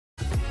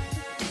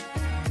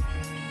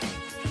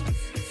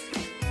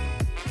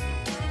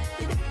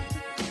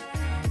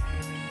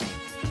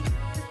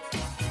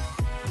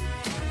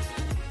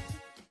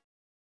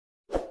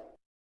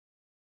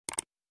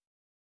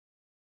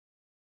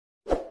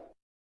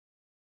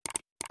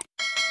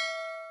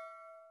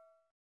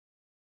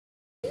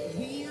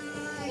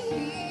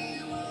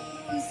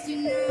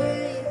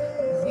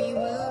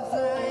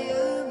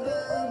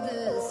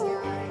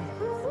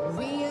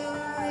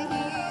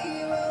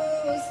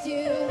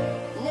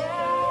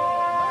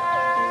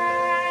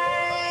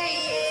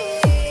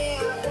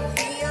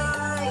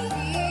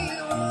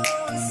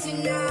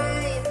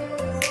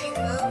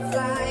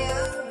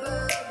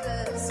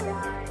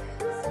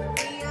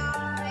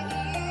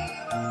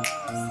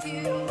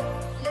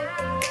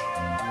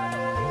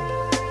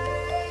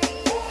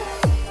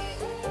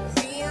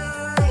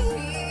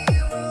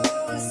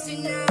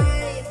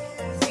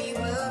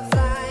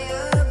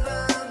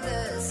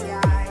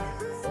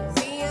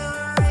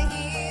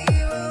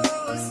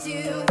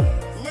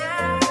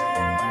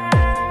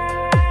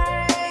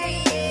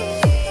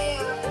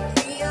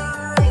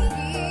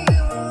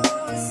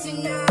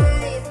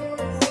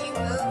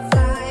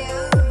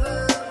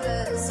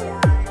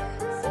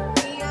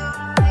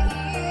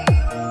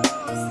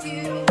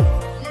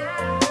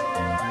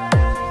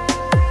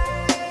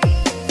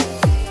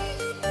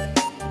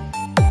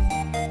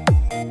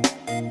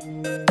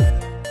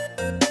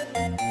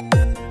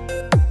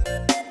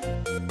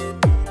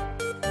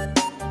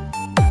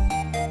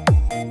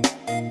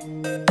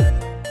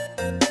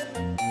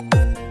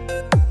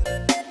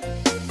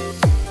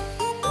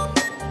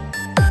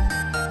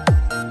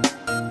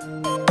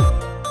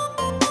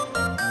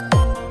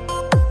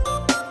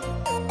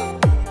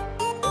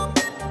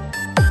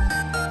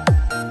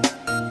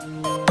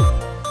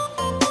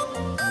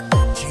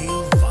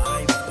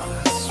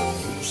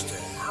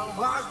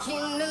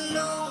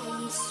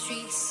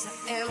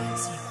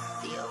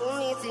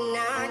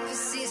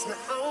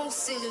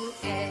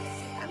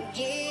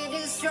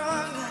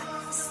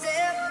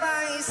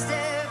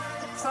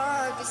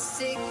clock is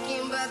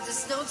ticking, but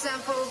there's no time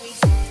for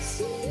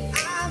regrets.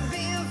 I've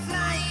been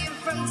flying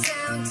from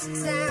town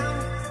to town,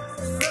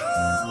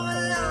 from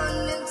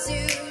London to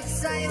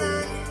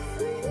Taiwan.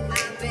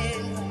 I've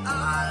been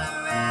all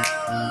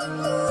around the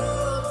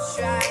globe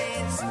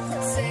trying to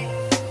protect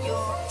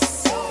your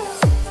soul.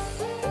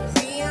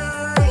 We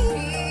are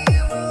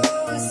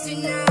heroes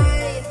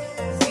tonight.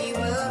 We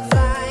will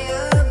fly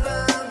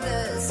above the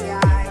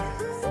sky.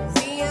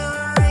 We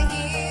are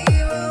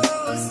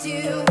heroes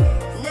tonight.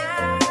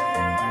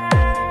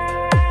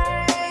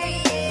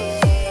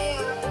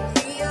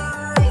 We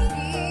are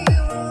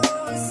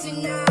heroes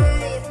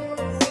tonight.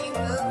 We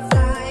will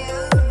fly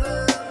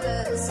above the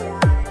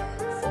sky.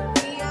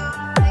 We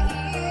are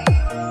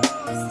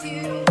heroes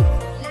tonight.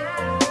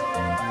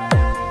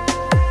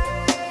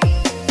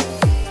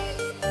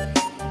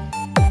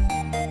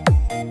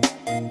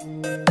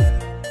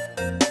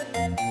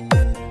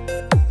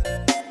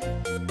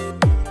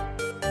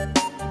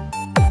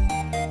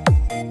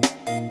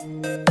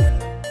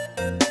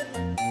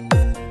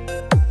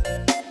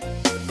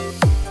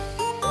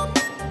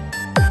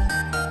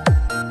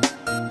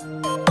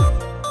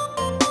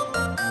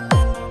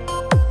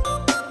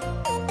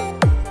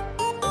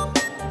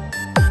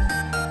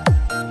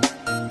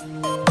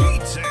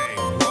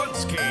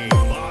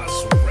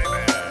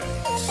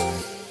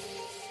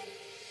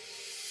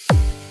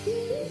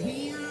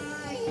 We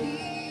are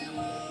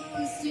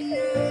heroes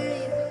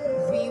tonight.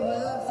 We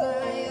will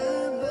fly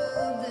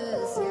above the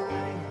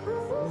sky.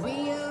 We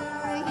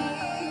are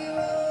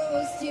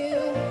heroes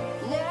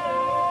tonight.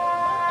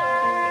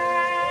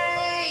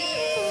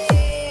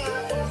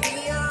 We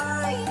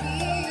are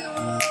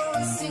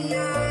heroes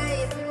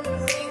tonight.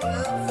 We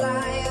will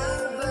fly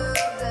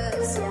above the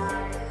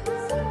sky.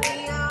 We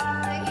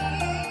are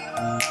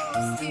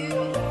heroes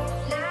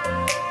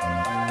tonight.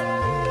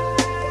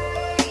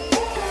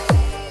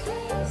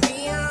 We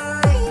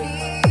are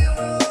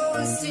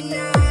heroes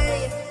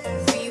tonight.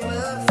 We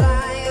will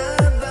fly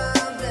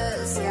above the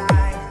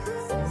sky.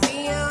 We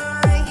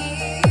are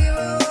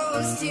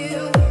heroes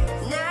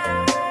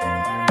tonight.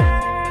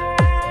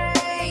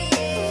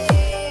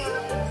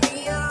 We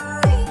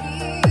are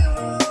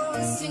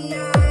heroes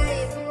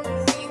tonight.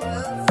 We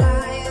will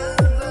fly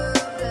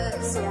above the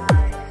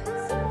sky.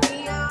 We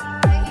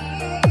are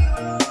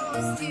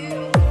heroes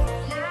tonight.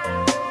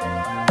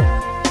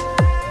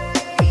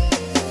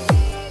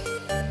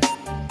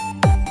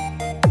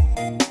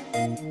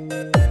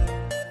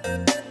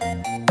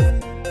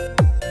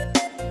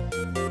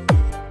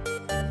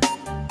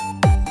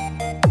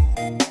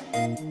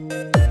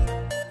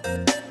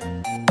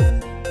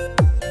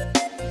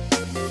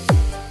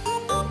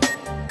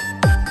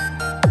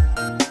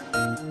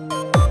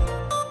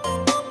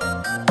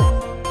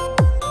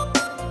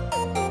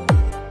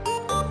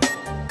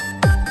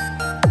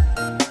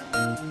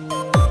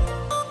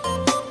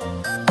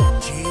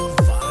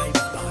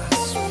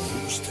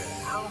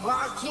 I'm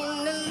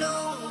walking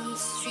alone, the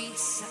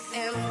streets are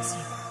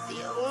empty.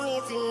 The only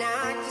thing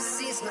I can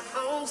see is my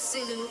own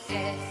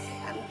silhouette.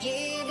 I'm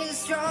getting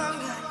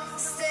stronger,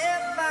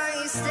 step by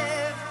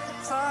step. The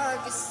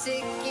clock is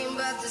ticking,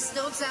 but there's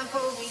no time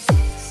for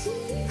regrets.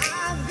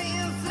 I've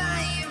been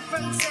flying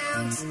from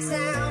town to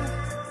town,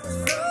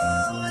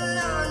 from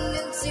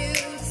London to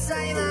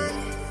Taiwan.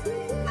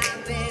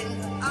 I've been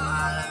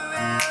all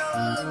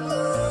around the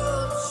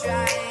globe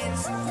trying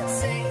to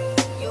protect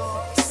your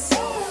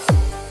soul.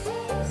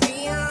 We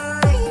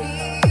are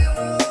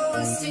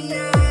heroes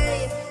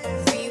tonight.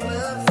 We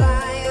will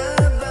fly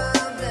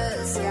above the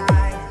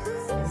sky.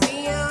 We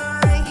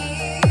are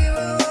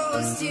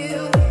heroes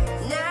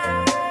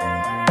tonight.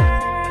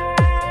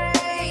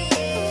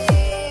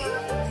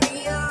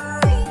 We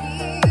are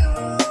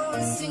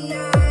heroes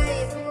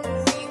tonight.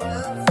 We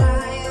will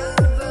fly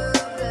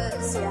above the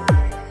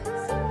sky.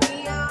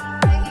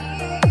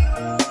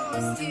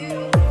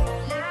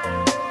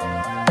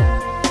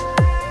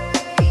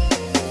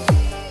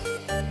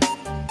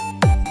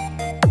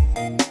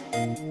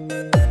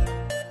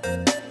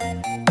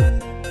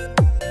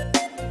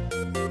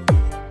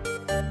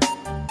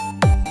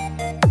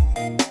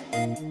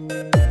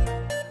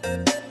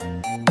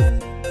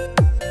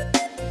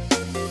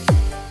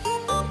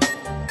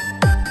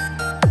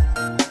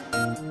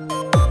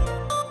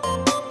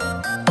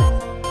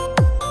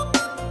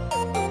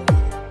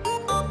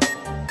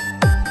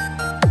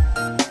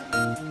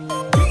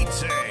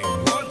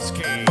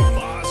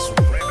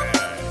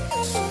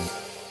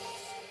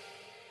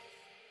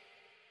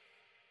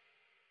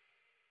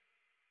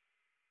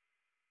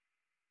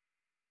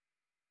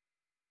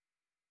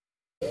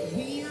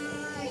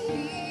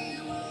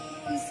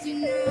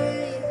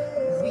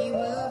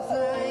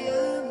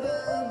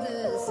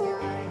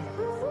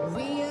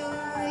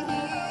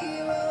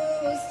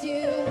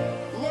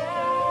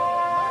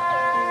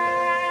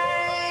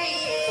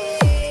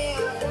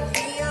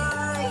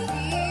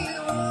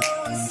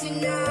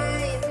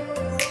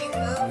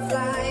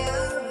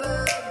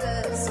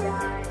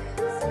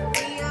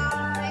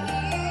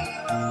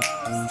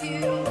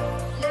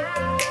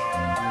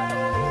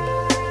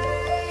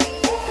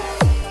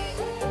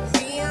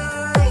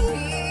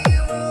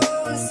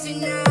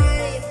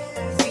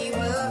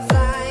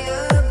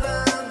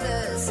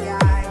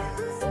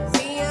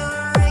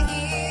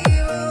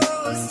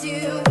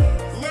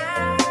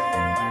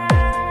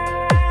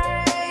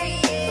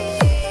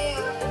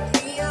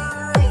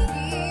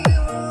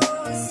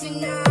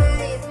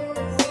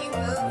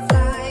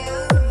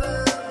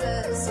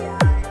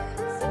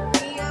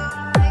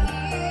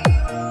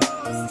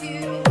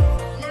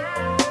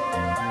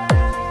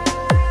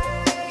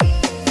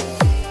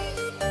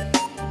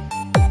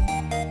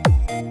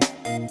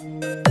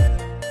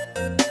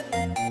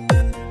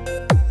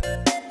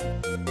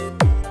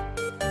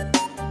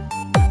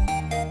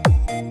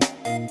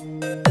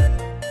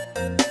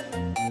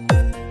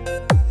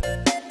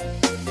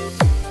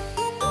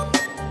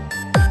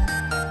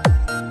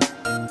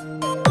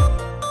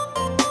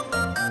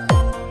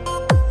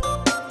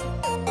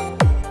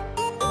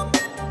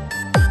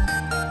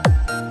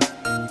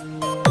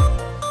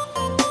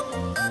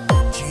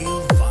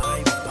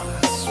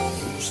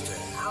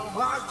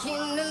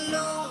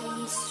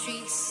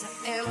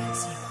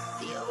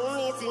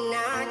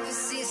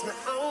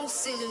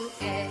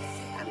 silhouette.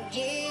 I'm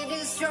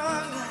getting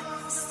stronger,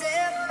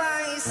 step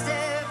by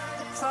step.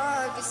 The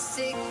clock is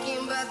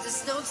ticking, but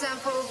there's no time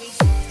for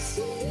regrets.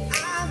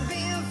 I've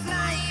been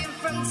flying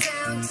from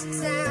town to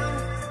town,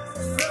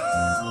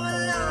 from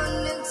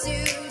London to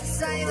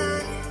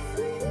Taiwan.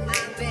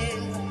 I've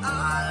been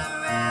all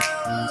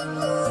around the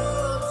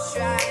globe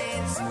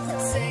trying to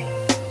protect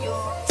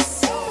your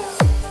soul.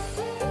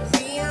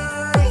 We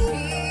are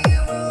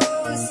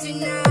heroes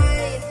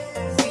tonight.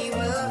 We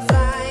will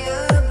fly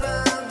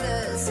above the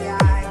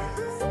sky.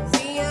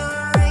 We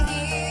are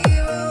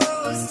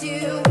heroes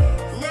tonight.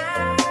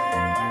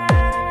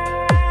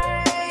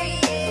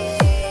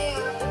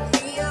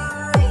 We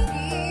are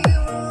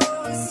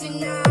heroes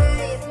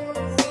tonight.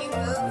 We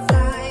will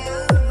fly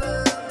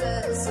above the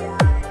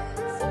sky.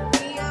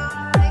 We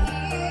are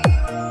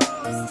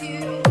heroes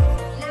tonight.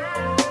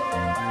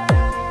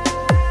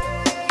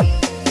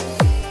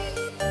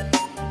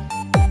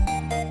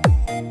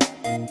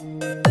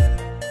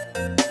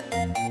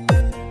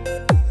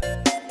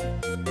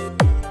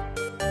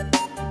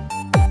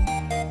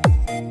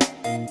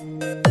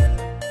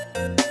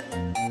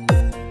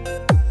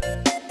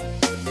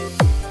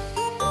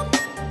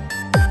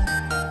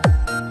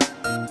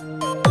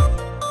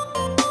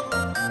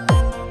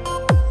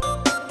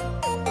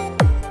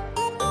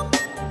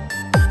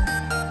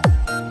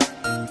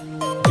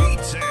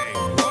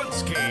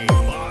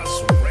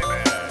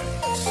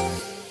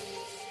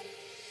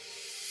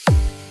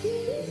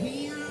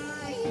 We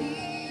are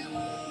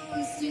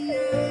heroes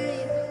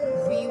tonight.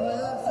 We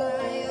will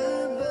fly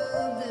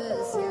above the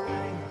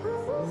sky.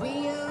 We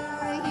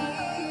are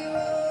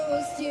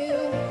heroes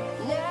tonight.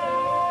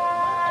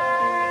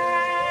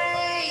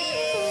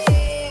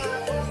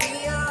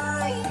 We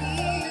are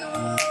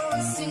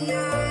heroes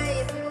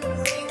tonight.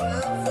 We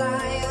will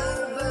fly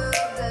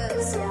above the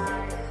sky.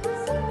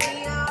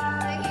 We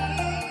are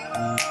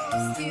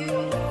heroes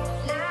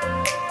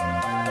tonight.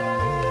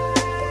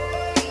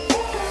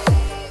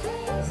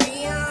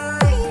 We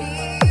are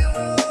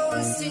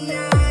heroes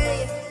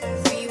tonight.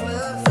 We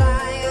will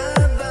fly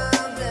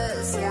above the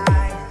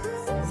sky.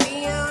 We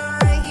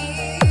are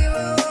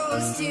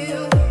heroes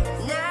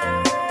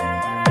tonight.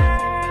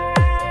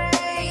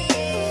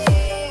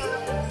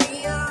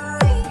 We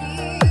are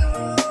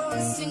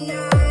heroes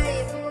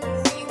tonight.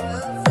 We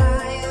will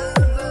fly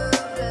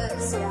above the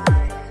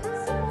sky.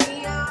 We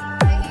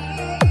are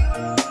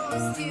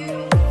heroes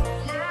tonight.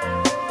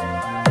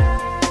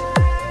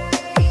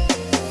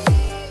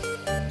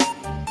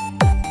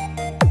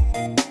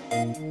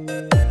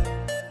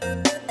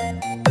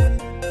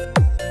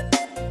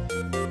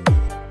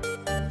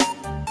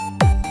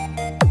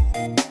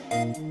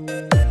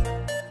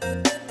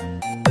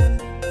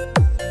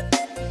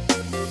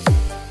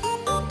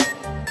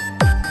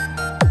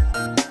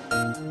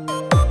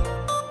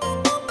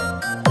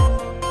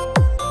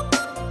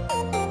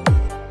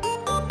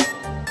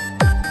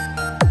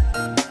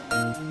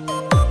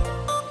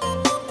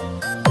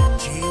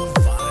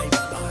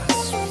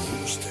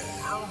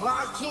 I'm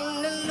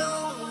walking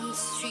alone, the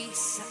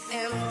streets are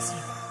empty.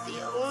 The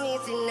only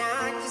thing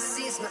I can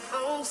see is my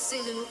own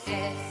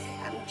silhouette.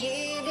 I'm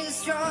getting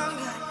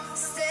stronger,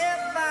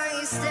 step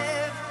by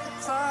step. The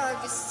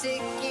clock is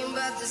ticking,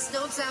 but there's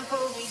no time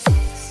for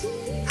regrets.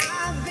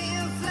 I've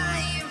been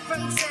flying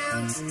from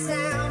town to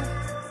town,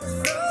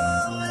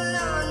 from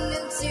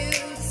London to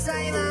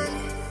Taiwan.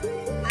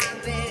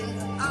 I've been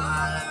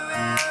all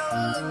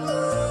around the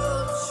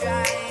globe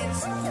trying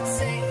to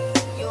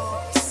protect your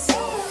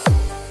soul.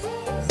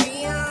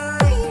 We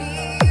are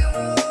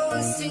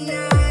heroes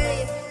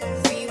tonight.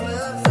 We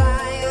will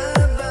fly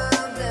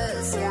above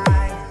the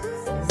sky.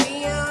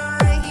 We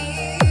are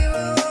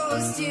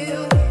heroes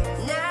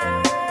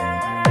tonight.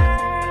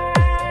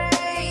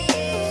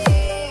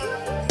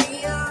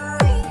 We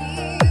are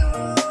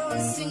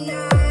heroes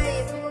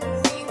tonight.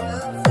 We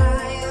will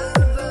fly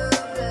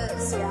above the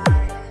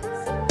sky.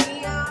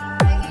 We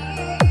are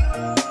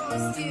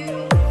heroes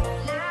tonight.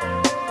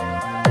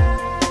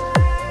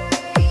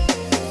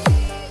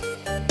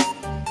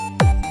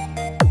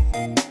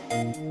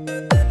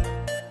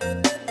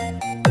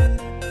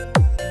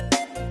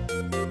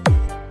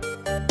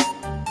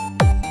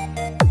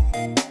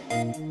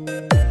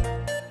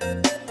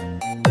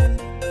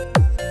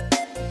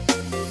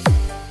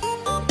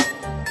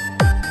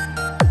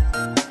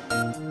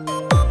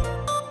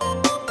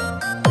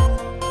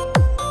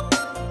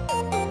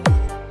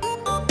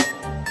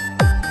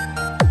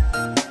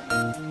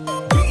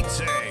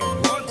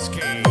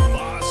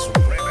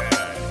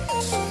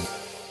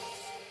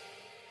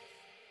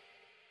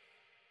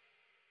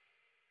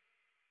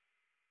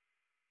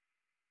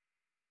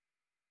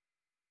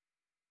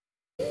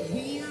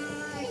 We